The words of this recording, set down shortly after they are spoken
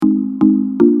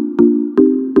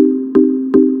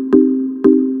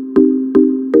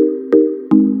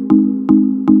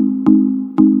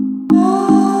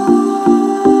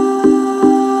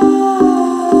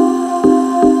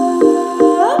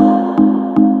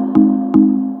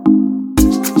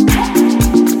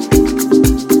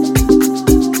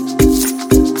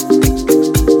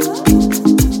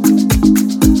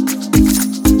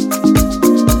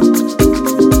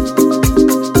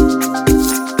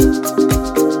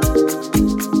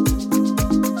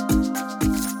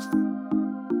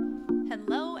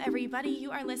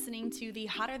are listening to the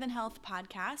Hotter Than Health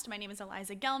podcast. My name is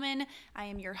Eliza Gelman. I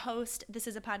am your host. This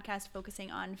is a podcast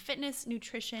focusing on fitness,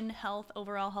 nutrition, health,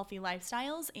 overall healthy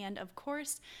lifestyles, and of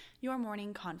course, your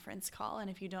morning conference call. And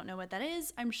if you don't know what that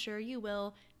is, I'm sure you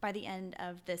will by the end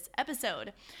of this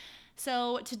episode.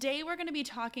 So today we're going to be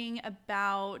talking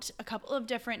about a couple of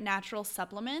different natural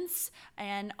supplements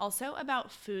and also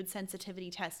about food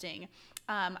sensitivity testing.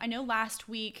 I know last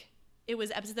week it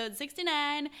was episode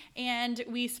 69 and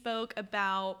we spoke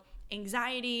about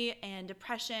anxiety and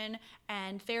depression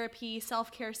and therapy,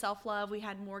 self-care, self-love. We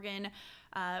had Morgan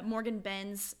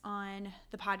Benz on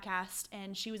the podcast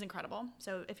and she was incredible.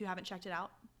 So if you haven't checked it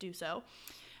out, do so.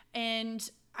 And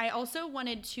I also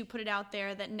wanted to put it out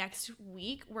there that next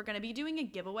week we're going to be doing a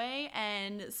giveaway.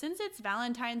 And since it's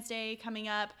Valentine's Day coming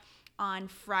up on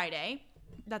Friday,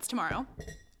 that's tomorrow,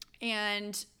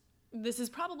 and this is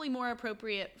probably more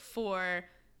appropriate for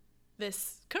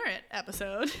this current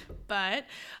episode, but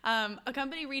a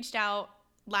company reached out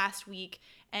last week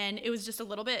and it was just a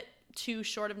little bit too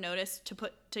short of notice to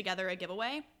put together a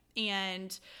giveaway.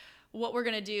 And what we're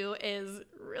going to do is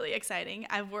really exciting.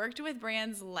 I've worked with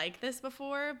brands like this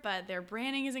before, but their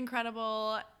branding is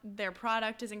incredible. Their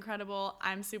product is incredible.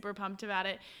 I'm super pumped about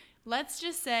it. Let's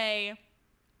just say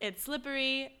it's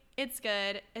slippery. It's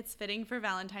good. It's fitting for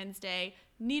Valentine's Day.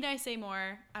 Need I say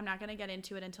more? I'm not going to get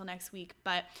into it until next week,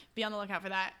 but be on the lookout for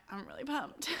that. I'm really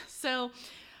pumped. So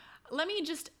let me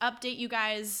just update you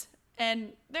guys.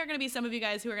 And there are going to be some of you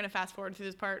guys who are going to fast forward through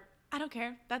this part. I don't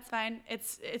care. That's fine.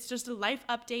 It's just a life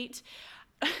update.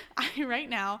 Right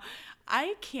now,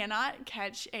 I cannot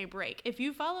catch a break. If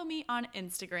you follow me on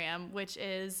Instagram, which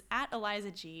is at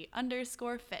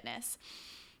ElizaG_fitness,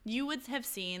 you would have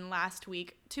seen last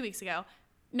week,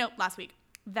 last week,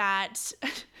 that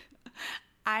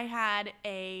I had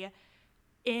a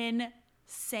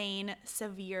insane,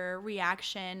 severe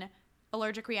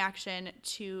allergic reaction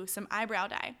to some eyebrow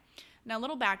dye. Now, a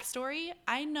little backstory,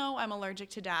 I know I'm allergic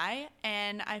to dye,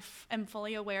 and I am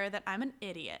fully aware that I'm an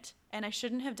idiot, and I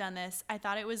shouldn't have done this. I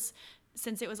thought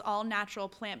since it was all natural,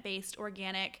 plant-based,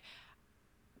 organic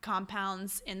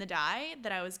compounds in the dye,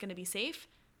 that I was going to be safe.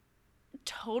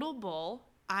 Total bull.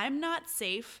 I'm not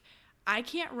safe. I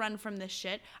can't run from this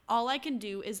shit. All I can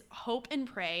do is hope and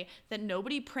pray that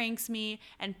nobody pranks me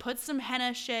and puts some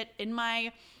henna shit in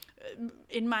my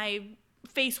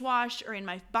face wash or in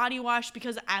my body wash,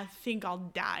 because I think I'll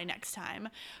die next time.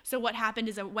 So what happened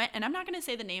is I went, and I'm not going to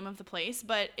say the name of the place,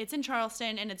 but it's in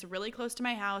Charleston and it's really close to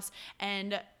my house,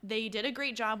 and they did a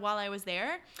great job while I was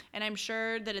there, and I'm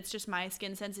sure that it's just my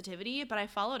skin sensitivity, but I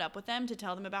followed up with them to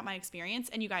tell them about my experience.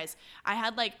 And you guys, I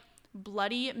had like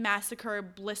bloody massacre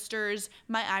blisters.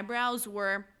 My eyebrows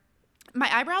were,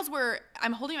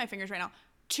 I'm holding my fingers right now,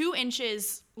 2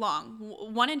 inches long,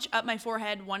 1 inch up my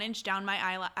forehead, 1 inch down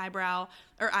my eyebrow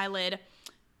or eyelid.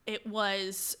 It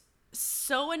was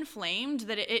so inflamed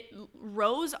that it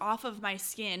rose off of my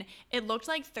skin. It looked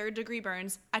like 3rd-degree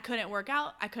burns. I couldn't work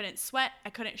out. I couldn't sweat.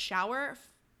 I couldn't shower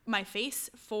my face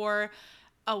for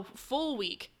a full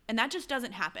week. And that just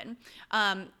doesn't happen.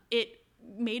 It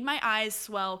made my eyes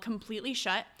swell completely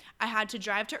shut. I had to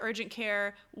drive to urgent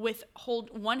care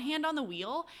hold one hand on the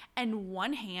wheel and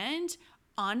one hand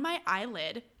on my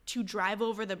eyelid to drive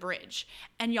over the bridge.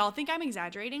 And y'all think I'm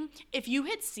exaggerating? If you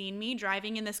had seen me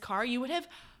driving in this car, you would have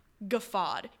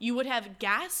guffawed. You would have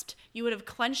gasped. You would have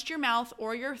clenched your mouth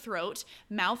or your throat.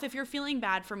 Mouth if you're feeling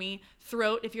bad for me,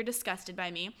 throat if you're disgusted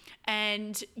by me.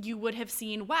 And you would have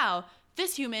seen, wow,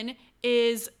 this human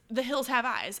is the hills have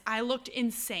eyes. I looked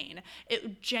insane.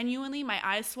 It genuinely, my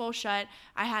eyes swole shut.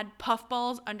 I had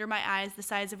puffballs under my eyes the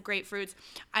size of grapefruits.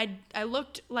 I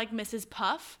looked like Mrs.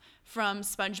 Puff from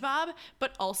SpongeBob,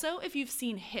 but also if you've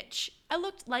seen Hitch, I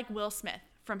looked like Will Smith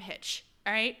from Hitch.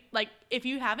 All right? Like, if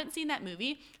you haven't seen that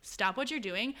movie, stop what you're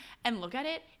doing and look at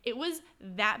it. It was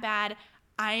that bad.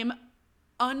 I'm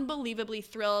unbelievably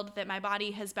thrilled that my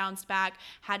body has bounced back.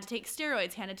 Had to take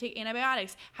steroids, had to take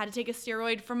antibiotics, had to take a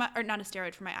steroid for my, or not a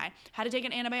steroid for my eye, had to take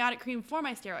an antibiotic cream for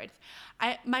my steroids.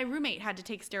 My roommate had to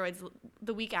take steroids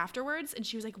the week afterwards, and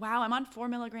she was like, wow, I'm on 4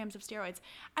 milligrams of steroids.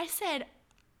 I said,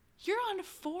 you're on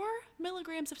 4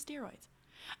 milligrams of steroids.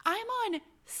 I'm on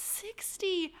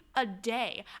 60 a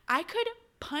day. I could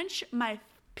punch my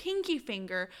pinky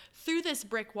finger through this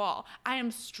brick wall. I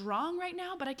am strong right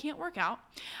now, but I can't work out.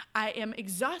 I am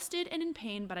exhausted and in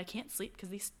pain, but I can't sleep because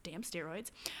these damn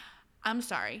steroids. I'm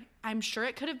sorry. I'm sure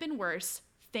it could have been worse.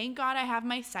 Thank God I have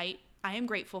my sight. I am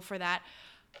grateful for that.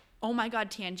 Oh my God,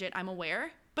 tangent, I'm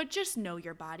aware, but just know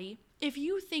your body. If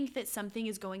you think that something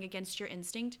is going against your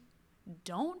instinct,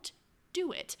 don't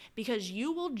do it, because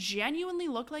you will genuinely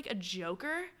look like a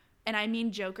joker and I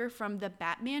mean Joker from the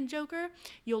Batman Joker.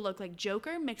 You'll look like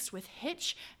Joker mixed with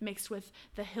Hitch, mixed with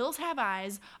The Hills Have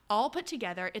Eyes, all put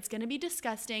together. It's going to be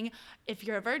disgusting. If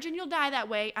you're a virgin, you'll die that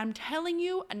way. I'm telling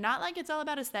you, not like it's all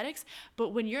about aesthetics, but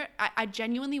when I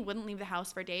genuinely wouldn't leave the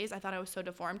house for days. I thought I was so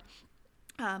deformed.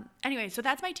 Anyway, so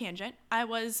that's my tangent. I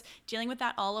was dealing with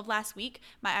that all of last week.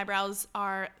 My eyebrows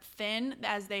are thin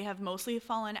as they have mostly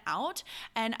fallen out,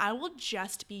 and I will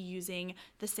just be using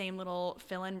the same little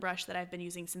fill-in brush that I've been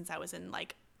using since I was in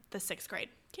like the 6th grade.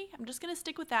 Okay, I'm just gonna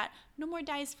stick with that. No more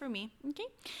dyes for me. Okay,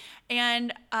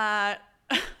 and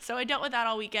so I dealt with that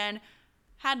all weekend.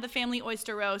 Had the family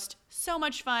oyster roast. So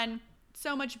much fun,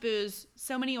 so much booze,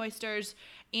 so many oysters,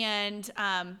 and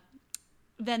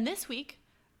then this week,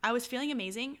 I was feeling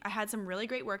amazing. I had some really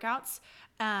great workouts.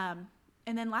 And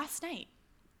then last night,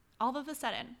 all of a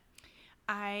sudden,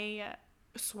 I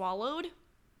swallowed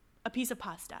a piece of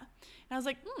pasta. And I was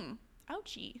like,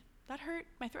 ouchie, that hurt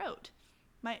my throat.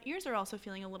 My ears are also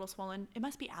feeling a little swollen. It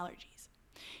must be allergies.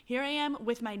 Here I am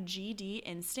with my GD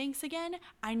instincts again.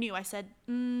 I knew, I said,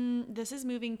 this is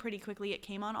moving pretty quickly. It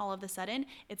came on all of a sudden.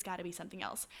 It's got to be something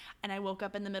else. And I woke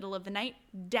up in the middle of the night,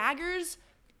 daggers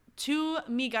to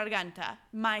mi garganta.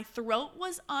 My throat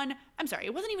was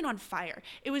it wasn't even on fire.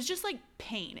 It was just like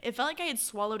pain. It felt like I had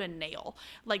swallowed a nail,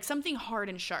 like something hard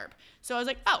and sharp. So I was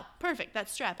like, oh, perfect,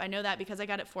 that's strep. I know that because I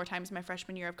got it 4 times my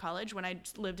freshman year of college when I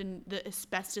lived in the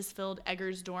asbestos-filled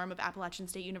Eggers dorm of Appalachian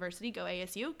State University. Go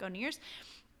ASU, go Nears.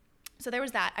 So there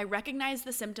was that. I recognized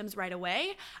the symptoms right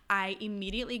away. I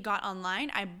immediately got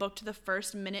online. I booked the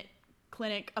first minute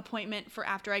clinic appointment for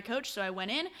after I coached. So I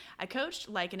went in, I coached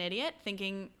like an idiot,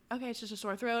 thinking, okay, it's just a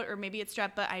sore throat or maybe it's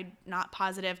strep, but I'm not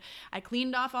positive. I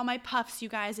cleaned off all my puffs, you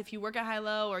guys. If you work at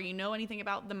high-low or you know anything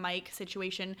about the mic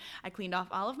situation, I cleaned off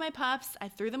all of my puffs. I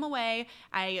threw them away.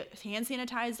 I hand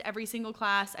sanitized every single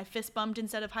class. I fist bumped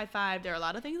instead of high-fived. There are a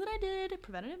lot of things that I did,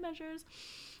 preventative measures.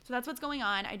 So that's what's going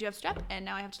on. I do have strep, and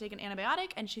now I have to take an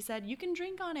antibiotic, and she said, you can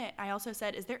drink on it. I also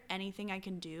said, is there anything I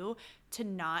can do to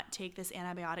not take this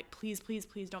antibiotic? Please, please,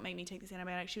 please don't make me take this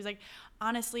antibiotic. She was like,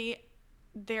 honestly,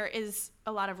 there is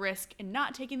a lot of risk in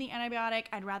not taking the antibiotic.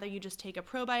 I'd rather you just take a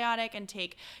probiotic and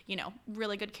take,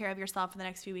 really good care of yourself for the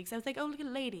next few weeks. I was like, oh, look at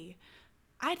lady.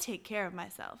 I take care of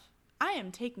myself. I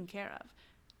am taken care of.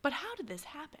 But how did this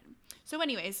happen? So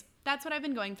anyways, that's what I've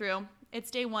been going through. It's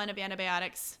day 1 of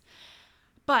antibiotics.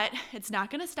 But it's not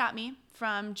going to stop me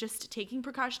from just taking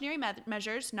precautionary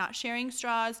measures, not sharing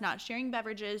straws, not sharing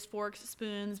beverages, forks,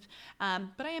 spoons.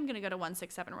 But I am going to go to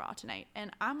 167 Raw tonight,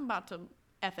 and I'm about to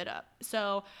F it up.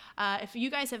 So if you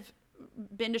guys have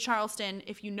been to Charleston,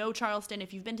 if you know Charleston,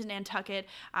 if you've been to Nantucket,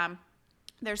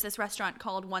 there's this restaurant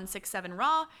called 167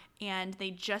 Raw, and they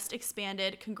just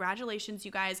expanded. Congratulations,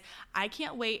 you guys. I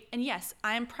can't wait. And yes,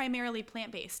 I am primarily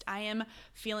plant-based. I am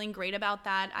feeling great about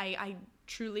that. I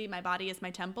truly, my body is my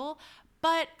temple,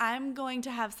 but I'm going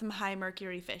to have some high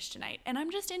mercury fish tonight, and I'm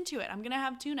just into it. I'm going to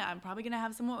have tuna. I'm probably going to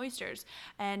have some oysters,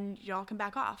 and y'all can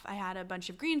back off. I had a bunch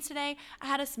of greens today. I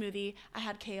had a smoothie. I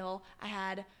had kale. I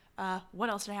had, what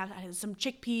else did I have? I had some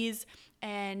chickpeas,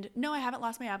 and no, I haven't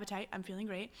lost my appetite. I'm feeling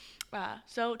great.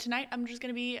 So tonight I'm just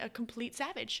going to be a complete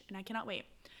savage, and I cannot wait.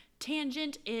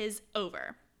 Tangent is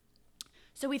over.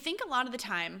 So we think a lot of the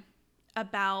time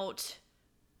about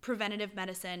preventative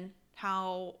medicine,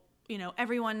 how,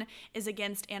 everyone is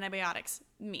against antibiotics.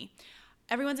 Me.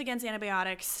 Everyone's against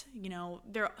antibiotics.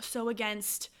 They're so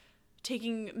against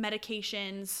taking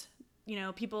medications.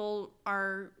 People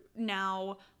are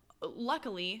now,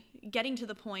 luckily, getting to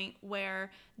the point where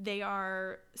they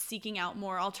are seeking out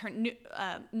more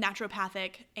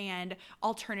naturopathic and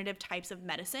alternative types of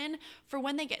medicine for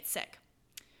when they get sick.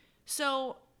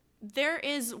 So there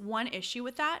is one issue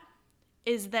with that,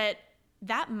 is that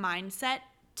mindset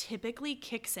typically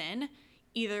kicks in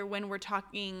either when we're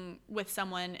talking with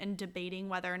someone and debating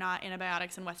whether or not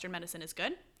antibiotics in Western medicine is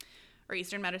good or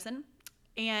Eastern medicine.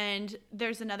 And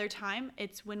there's another time,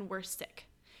 it's when we're sick.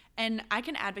 And I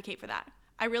can advocate for that.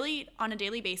 I really, on a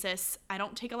daily basis, I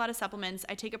don't take a lot of supplements.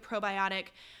 I take a probiotic.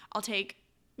 I'll take,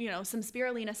 some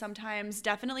spirulina sometimes,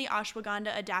 definitely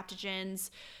ashwagandha adaptogens,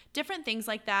 different things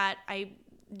like that. I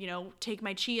take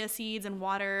my chia seeds and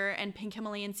water and pink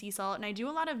Himalayan sea salt. And I do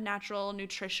a lot of natural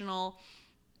nutritional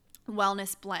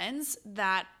wellness blends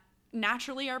that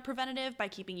naturally are preventative by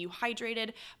keeping you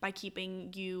hydrated, by keeping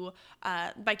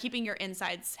your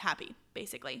insides happy,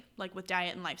 basically, like with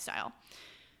diet and lifestyle.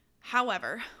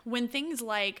 However, when things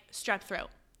like strep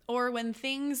throat, or when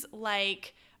things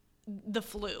like the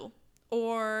flu,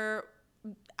 or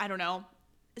I don't know,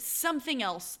 something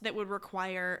else that would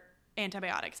require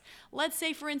antibiotics. Let's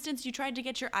say, for instance, you tried to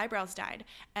get your eyebrows dyed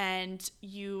and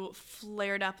you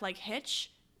flared up like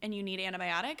Hitch. and you need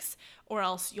antibiotics, or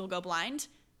else you'll go blind.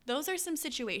 Those are some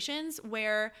situations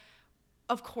where,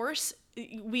 of course,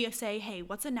 we say, hey,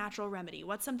 what's a natural remedy?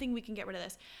 What's something we can get rid of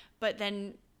this? But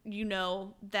then you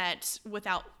know that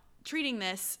without treating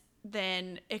this,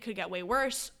 then it could get way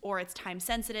worse, or it's time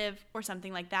sensitive or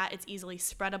something like that. It's easily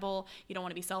spreadable. You don't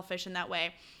want to be selfish in that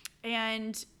way.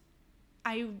 And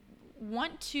I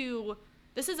want to,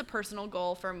 this is a personal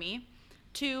goal for me,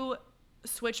 to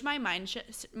switch my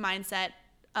mindset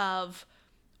of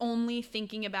only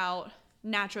thinking about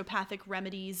naturopathic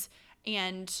remedies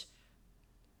and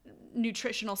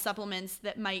nutritional supplements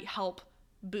that might help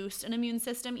boost an immune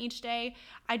system each day.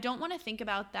 I don't want to think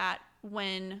about that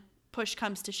when push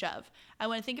comes to shove. I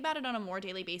want to think about it on a more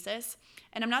daily basis.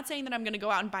 And I'm not saying that I'm going to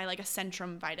go out and buy like a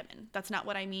Centrum vitamin. That's not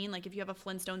what I mean. Like if you have a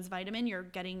Flintstones vitamin, you're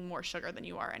getting more sugar than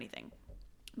you are anything.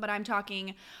 But I'm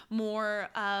talking more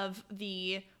of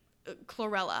the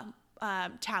chlorella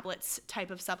tablets type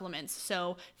of supplements.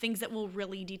 So things that will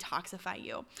really detoxify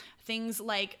you. Things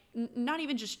like not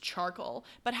even just charcoal,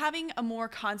 but having a more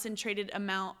concentrated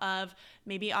amount of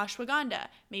maybe ashwagandha,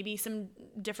 maybe some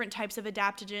different types of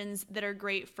adaptogens that are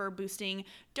great for boosting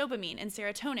dopamine and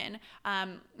serotonin.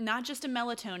 Not just a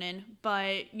melatonin,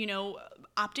 but, you know,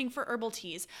 opting for herbal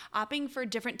teas, opting for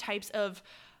different types of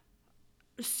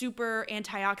super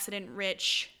antioxidant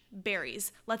rich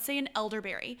berries. Let's say an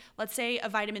elderberry, let's say a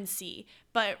vitamin C,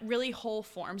 but really whole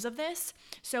forms of this.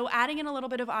 So adding in a little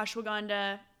bit of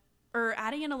ashwagandha or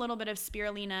adding in a little bit of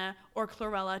spirulina or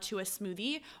chlorella to a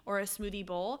smoothie or a smoothie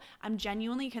bowl, I'm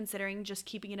genuinely considering just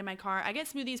keeping it in my car. I get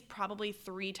smoothies probably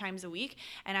 3 times a week,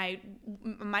 and I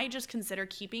might just consider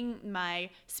keeping my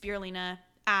spirulina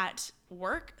at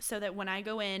work so that when I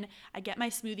go in, I get my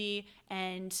smoothie,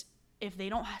 and if they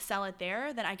don't sell it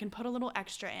there, then I can put a little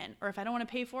extra in. Or if I don't want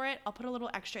to pay for it, I'll put a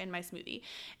little extra in my smoothie.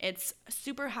 It's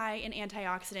super high in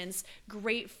antioxidants,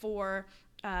 great for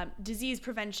disease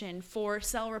prevention, for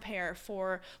cell repair,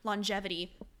 for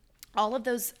longevity, all of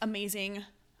those amazing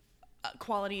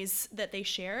qualities that they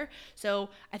share. So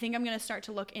I think I'm going to start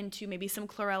to look into maybe some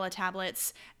chlorella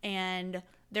tablets. And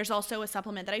there's also a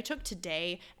supplement that I took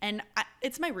today, and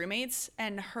it's my roommate's,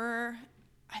 and I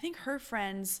think her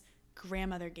friend's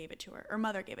grandmother gave it to her, or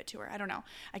mother gave it to her. I don't know.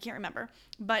 I can't remember.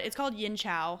 But it's called Yin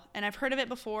Chow, and I've heard of it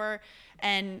before,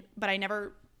 but I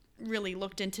never really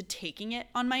looked into taking it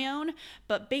on my own.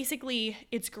 But basically,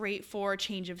 it's great for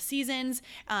change of seasons.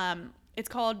 It's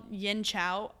called Yin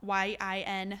Chow,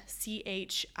 YINCHIAO,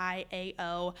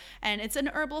 and it's an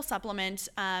herbal supplement.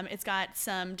 It's got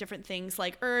some different things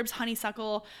like herbs,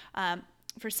 honeysuckle,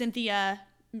 forsythia,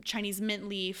 Chinese mint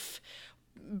leaf,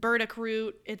 burdock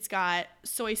root. It's got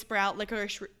soy sprout,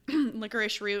 licorice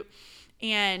root,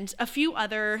 and a few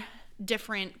other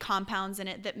different compounds in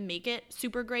it that make it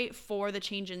super great for the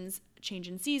change in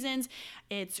seasons.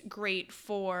 It's great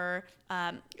for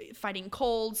fighting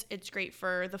colds. It's great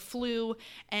for the flu,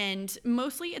 and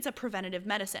mostly it's a preventative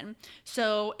medicine.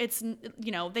 So it's,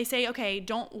 they say, okay,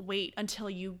 don't wait until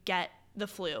you get the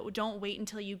flu. Don't wait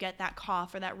until you get that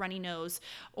cough or that runny nose,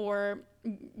 or,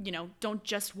 don't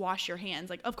just wash your hands.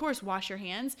 Like, of course, wash your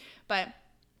hands, but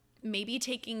maybe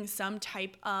taking some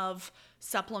type of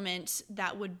supplement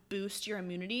that would boost your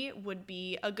immunity would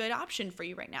be a good option for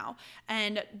you right now.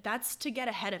 And that's to get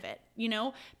ahead of it.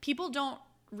 People don't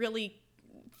really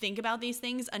think about these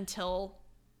things until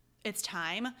it's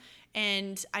time.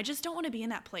 And I just don't want to be in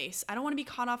that place. I don't want to be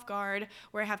caught off guard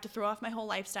where I have to throw off my whole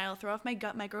lifestyle, throw off my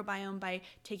gut microbiome by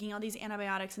taking all these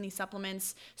antibiotics and these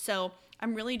supplements. So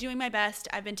I'm really doing my best.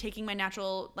 I've been taking my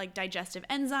natural digestive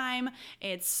enzyme.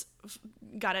 It's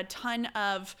got a ton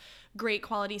of great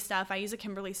quality stuff. I use a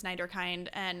Kimberly Snyder kind,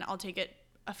 and I'll take it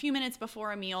a few minutes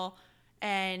before a meal,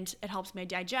 and it helps me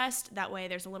digest. That way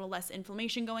there's a little less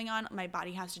inflammation going on. My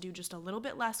body has to do just a little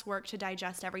bit less work to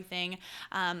digest everything.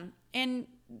 And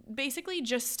basically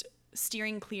just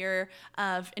steering clear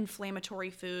of inflammatory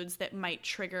foods that might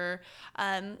trigger,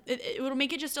 it will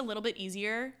make it just a little bit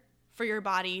easier for your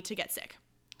body to get sick.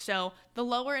 So the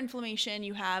lower inflammation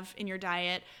you have in your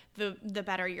diet, the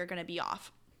better you're going to be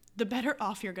off. The better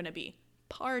off you're going to be.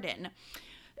 Pardon.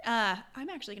 I'm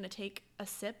actually going to take a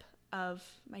sip of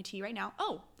my tea right now.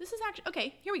 Oh, this is actually,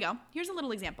 okay, here we go. Here's a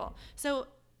little example. So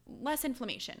less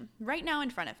inflammation right now in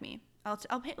front of me.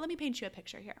 Let me paint you a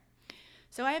picture here.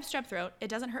 So I have strep throat. It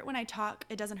doesn't hurt when I talk.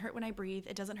 It doesn't hurt when I breathe.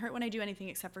 It doesn't hurt when I do anything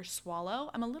except for swallow.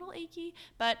 I'm a little achy,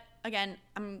 but again,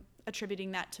 I'm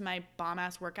attributing that to my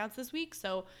bomb-ass workouts this week.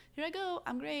 So here I go.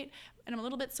 I'm great. And I'm a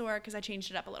little bit sore because I changed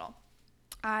it up a little.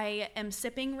 I am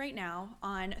sipping right now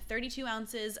on 32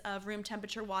 ounces of room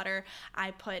temperature water.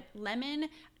 I put lemon,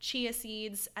 chia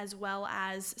seeds, as well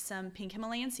as some pink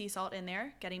Himalayan sea salt in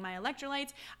there, getting my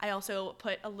electrolytes. I also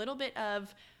put a little bit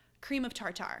of cream of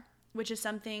tartar, which is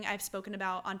something I've spoken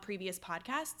about on previous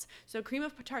podcasts. So cream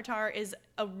of tartar is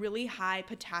a really high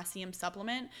potassium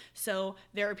supplement. So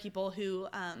there are people who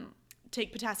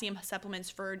take potassium supplements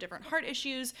for different heart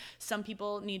issues. Some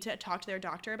people need to talk to their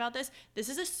doctor about this. This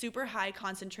is a super high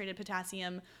concentrated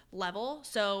potassium level.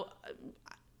 So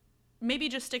maybe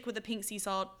just stick with the pink sea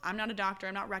salt. I'm not a doctor.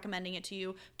 I'm not recommending it to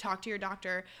you. Talk to your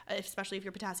doctor, especially if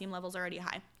your potassium level's already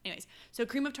high. Anyways, so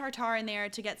cream of tartar in there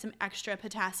to get some extra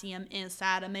potassium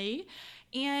inside of me.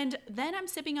 And then I'm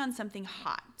sipping on something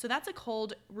hot. So that's a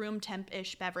cold room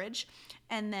temp-ish beverage.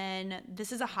 And then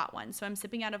this is a hot one. So I'm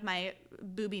sipping out of my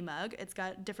booby mug. It's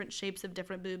got different shapes of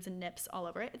different boobs and nips all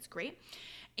over it. It's great.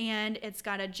 And it's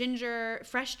got a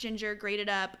fresh ginger grated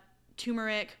up,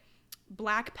 turmeric,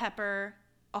 black pepper,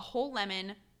 a whole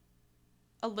lemon,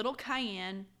 a little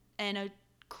cayenne, and a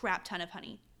crap ton of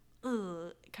honey.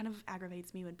 Ugh, it kind of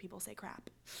aggravates me when people say crap.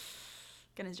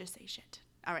 Gonna just say shit.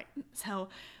 All right, so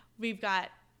we've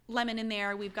got lemon in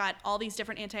there. We've got all these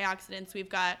different antioxidants. We've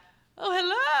got, oh,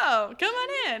 hello, come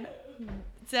on in.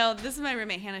 So this is my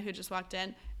roommate, Hannah, who just walked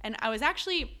in. And I was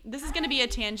actually, this is gonna be a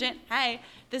tangent. Hi,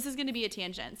 this is gonna be a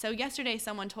tangent. So yesterday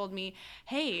someone told me,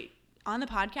 hey, on the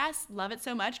podcast, love it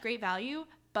so much, great value,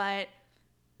 but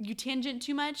you tangent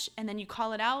too much and then you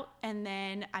call it out and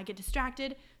then I get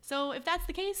distracted. So if that's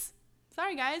the case,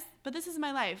 sorry guys, but this is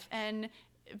my life. And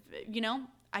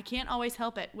I can't always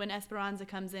help it when Esperanza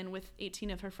comes in with 18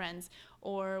 of her friends,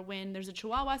 or when there's a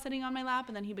chihuahua sitting on my lap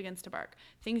and then he begins to bark.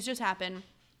 Things just happen.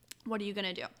 What are you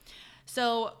gonna do?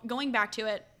 So going back to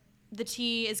it, the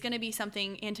tea is going to be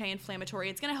something anti-inflammatory.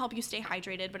 It's going to help you stay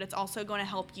hydrated, but it's also going to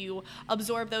help you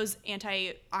absorb those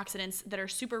antioxidants that are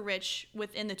super rich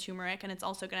within the turmeric, and it's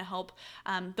also going to help,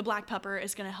 the black pepper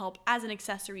is going to help as an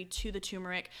accessory to the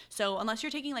turmeric. So unless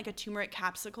you're taking like a turmeric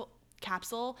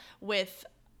capsule with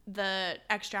the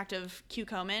extract of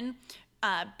curcumin,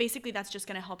 basically that's just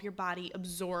going to help your body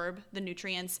absorb the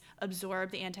nutrients,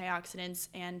 absorb the antioxidants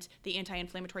and the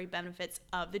anti-inflammatory benefits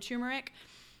of the turmeric.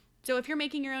 So if you're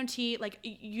making your own tea, like,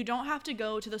 you don't have to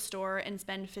go to the store and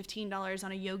spend $15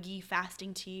 on a yogi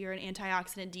fasting tea or an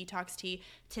antioxidant detox tea.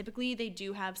 Typically, they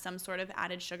do have some sort of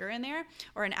added sugar in there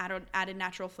or an added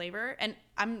natural flavor. And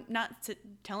I'm not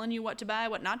telling you what to buy,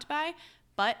 what not to buy,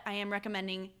 but I am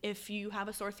recommending, if you have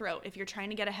a sore throat, if you're trying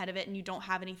to get ahead of it and you don't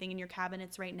have anything in your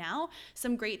cabinets right now,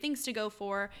 some great things to go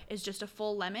for is just a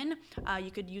full lemon. You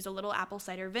could use a little apple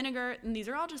cider vinegar. And these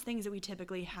are all just things that we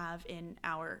typically have in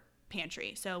our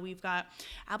pantry. So we've got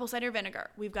apple cider vinegar,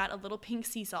 we've got a little pink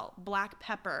sea salt, black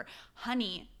pepper,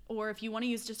 honey, or if you want to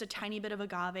use just a tiny bit of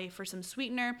agave for some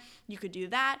sweetener, you could do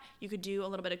that. You could do a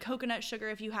little bit of coconut sugar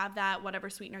if you have that, whatever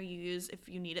sweetener you use if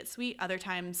you need it sweet. Other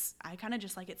times I kind of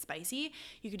just like it spicy.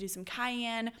 You could do some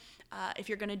cayenne. If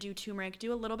you're going to do turmeric,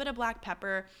 do a little bit of black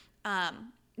pepper.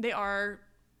 These are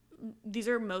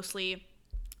mostly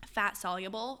fat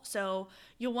soluble, so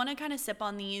you'll want to kind of sip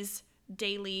on these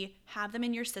daily, have them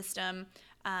in your system,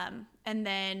 and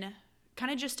then kind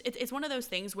of just, it's one of those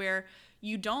things where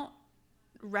you don't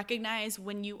recognize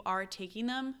when you are taking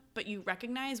them, but you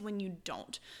recognize when you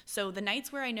don't. So the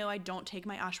nights where I know I don't take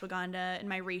my ashwagandha and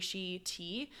my reishi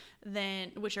tea,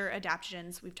 which are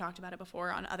adaptogens, we've talked about it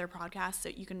before on other podcasts, so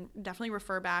you can definitely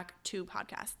refer back to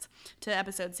podcasts, to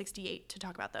episode 68 to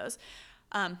talk about those.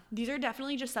 These are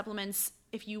definitely just supplements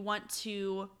if you want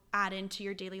to add into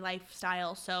your daily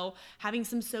lifestyle. So having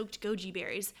some soaked goji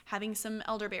berries, having some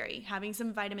elderberry, having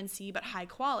some vitamin C, but high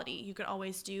quality. You could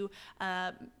always do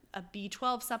a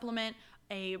B12 supplement,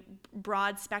 a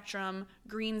broad spectrum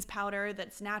greens powder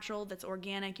that's natural, that's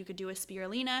organic. You could do a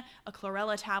spirulina, a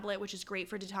chlorella tablet, which is great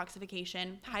for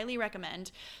detoxification. Highly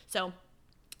recommend. So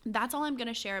that's all I'm going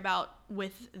to share about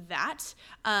with that.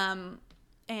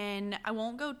 And I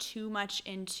won't go too much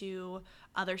into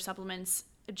other supplements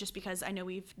just because I know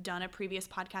we've done a previous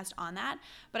podcast on that,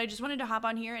 but I just wanted to hop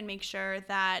on here and make sure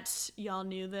that y'all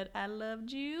knew that I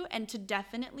loved you, and to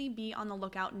definitely be on the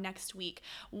lookout next week.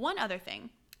 One other thing,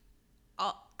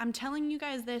 I'm telling you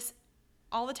guys this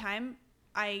all the time.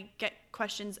 I get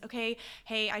questions, okay,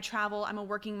 hey, I travel, I'm a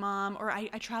working mom, or I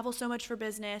travel so much for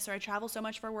business, or I travel so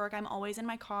much for work, I'm always in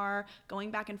my car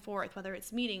going back and forth, whether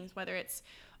it's meetings, whether it's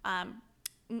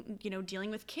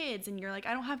dealing with kids, and you're like,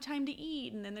 I don't have time to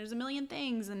eat, and then there's a million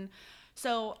things. And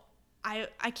so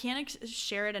I can't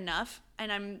share it enough,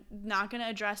 and I'm not going to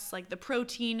address like the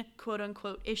protein quote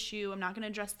unquote issue. I'm not going to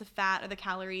address the fat or the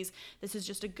calories. This is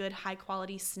just a good high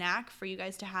quality snack for you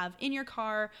guys to have in your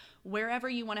car, wherever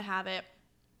you want to have it.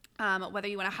 Whether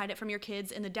you want to hide it from your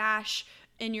kids in the dash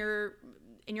in your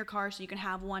car so you can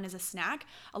have one as a snack.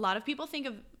 A lot of people think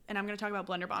of, and I'm going to talk about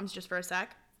Blender Bombs just for a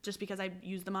sec, just because I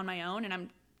use them on my own, and I'm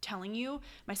telling you,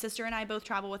 my sister and I both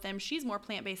travel with them. She's more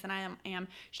plant-based than I am.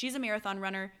 She's a marathon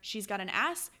runner. She's got an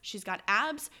ass. She's got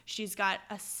abs. She's got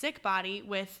a sick body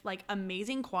with like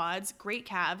amazing quads, great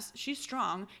calves. She's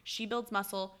strong. She builds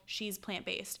muscle. She's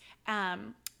plant-based.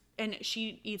 And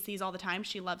she eats these all the time.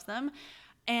 She loves them.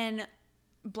 And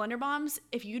Blender Bombs,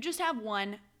 if you just have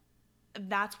one,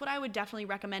 that's what I would definitely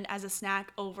recommend as a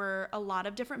snack over a lot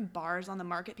of different bars on the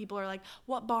market. People are like,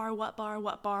 what bar, what bar,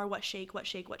 what bar, what shake, what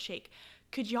shake, what shake.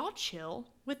 Could y'all chill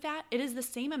with that? It is the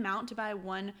same amount to buy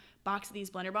one box of these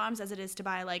Blender Bombs as it is to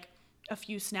buy like a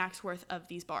few snacks worth of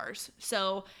these bars.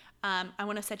 So I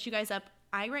want to set you guys up.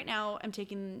 I right now am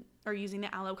using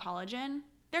the Aloe Collagen.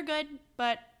 They're good,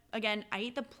 but again, I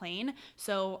eat the plain,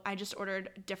 so I just ordered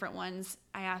different ones.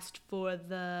 I asked for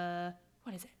the,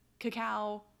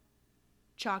 cacao,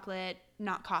 chocolate,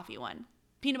 not coffee one.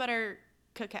 Peanut butter,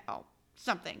 cacao,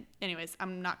 something. Anyways,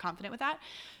 I'm not confident with that.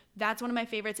 That's one of my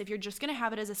favorites. If you're just going to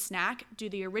have it as a snack, do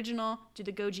the original, do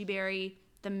the goji berry,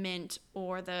 the mint,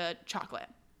 or the chocolate.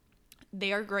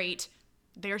 They are great.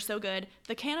 They are so good.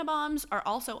 The Canna Bombs are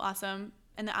also awesome,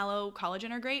 and the Aloe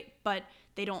Collagen are great, but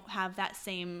they don't have that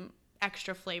same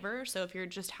extra flavor. So if you're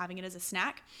just having it as a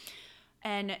snack,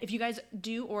 and if you guys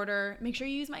do order, make sure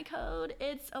you use my code.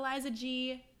 It's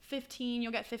ElizaG15.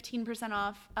 You'll get 15%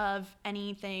 off of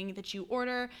anything that you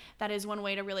order. That is one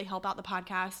way to really help out the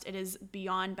podcast. It is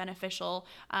beyond beneficial,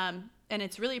 and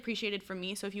it's really appreciated from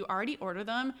me. So if you already order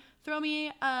them, throw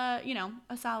me a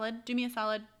solid. Do me a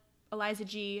solid.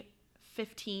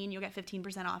 ElizaG15. You'll get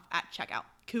 15% off at checkout.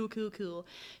 Cool.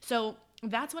 So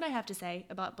that's what I have to say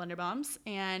about Blender Bombs.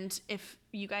 And if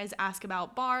you guys ask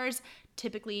about bars,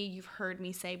 typically you've heard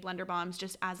me say Blender Bombs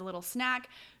just as a little snack.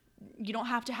 You don't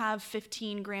have to have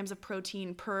 15 grams of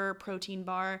protein per protein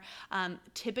bar.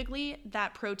 Typically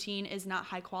that protein is not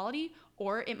high quality,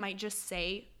 or it might just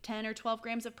say 10 or 12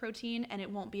 grams of protein and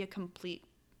it won't be a complete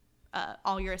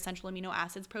all your essential amino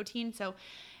acids protein. So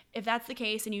if that's the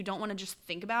case and you don't want to just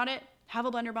think about it, have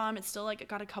a Blender Bomb. It's still like it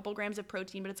got a couple grams of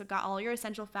protein, but it's got all your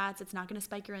essential fats. It's not going to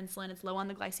spike your insulin. It's low on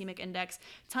the glycemic index.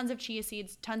 Tons of chia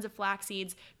seeds, tons of flax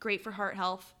seeds. Great for heart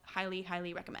health. Highly,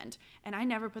 highly recommend. And I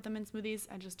never put them in smoothies.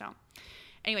 I just don't.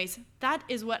 Anyways, that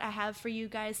is what I have for you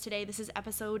guys today. This is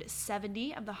episode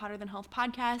 70 of the Hotter Than Health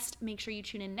podcast. Make sure you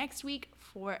tune in next week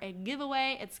for a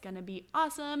giveaway. It's going to be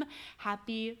awesome.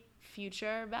 Happy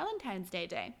future Valentine's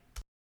Day.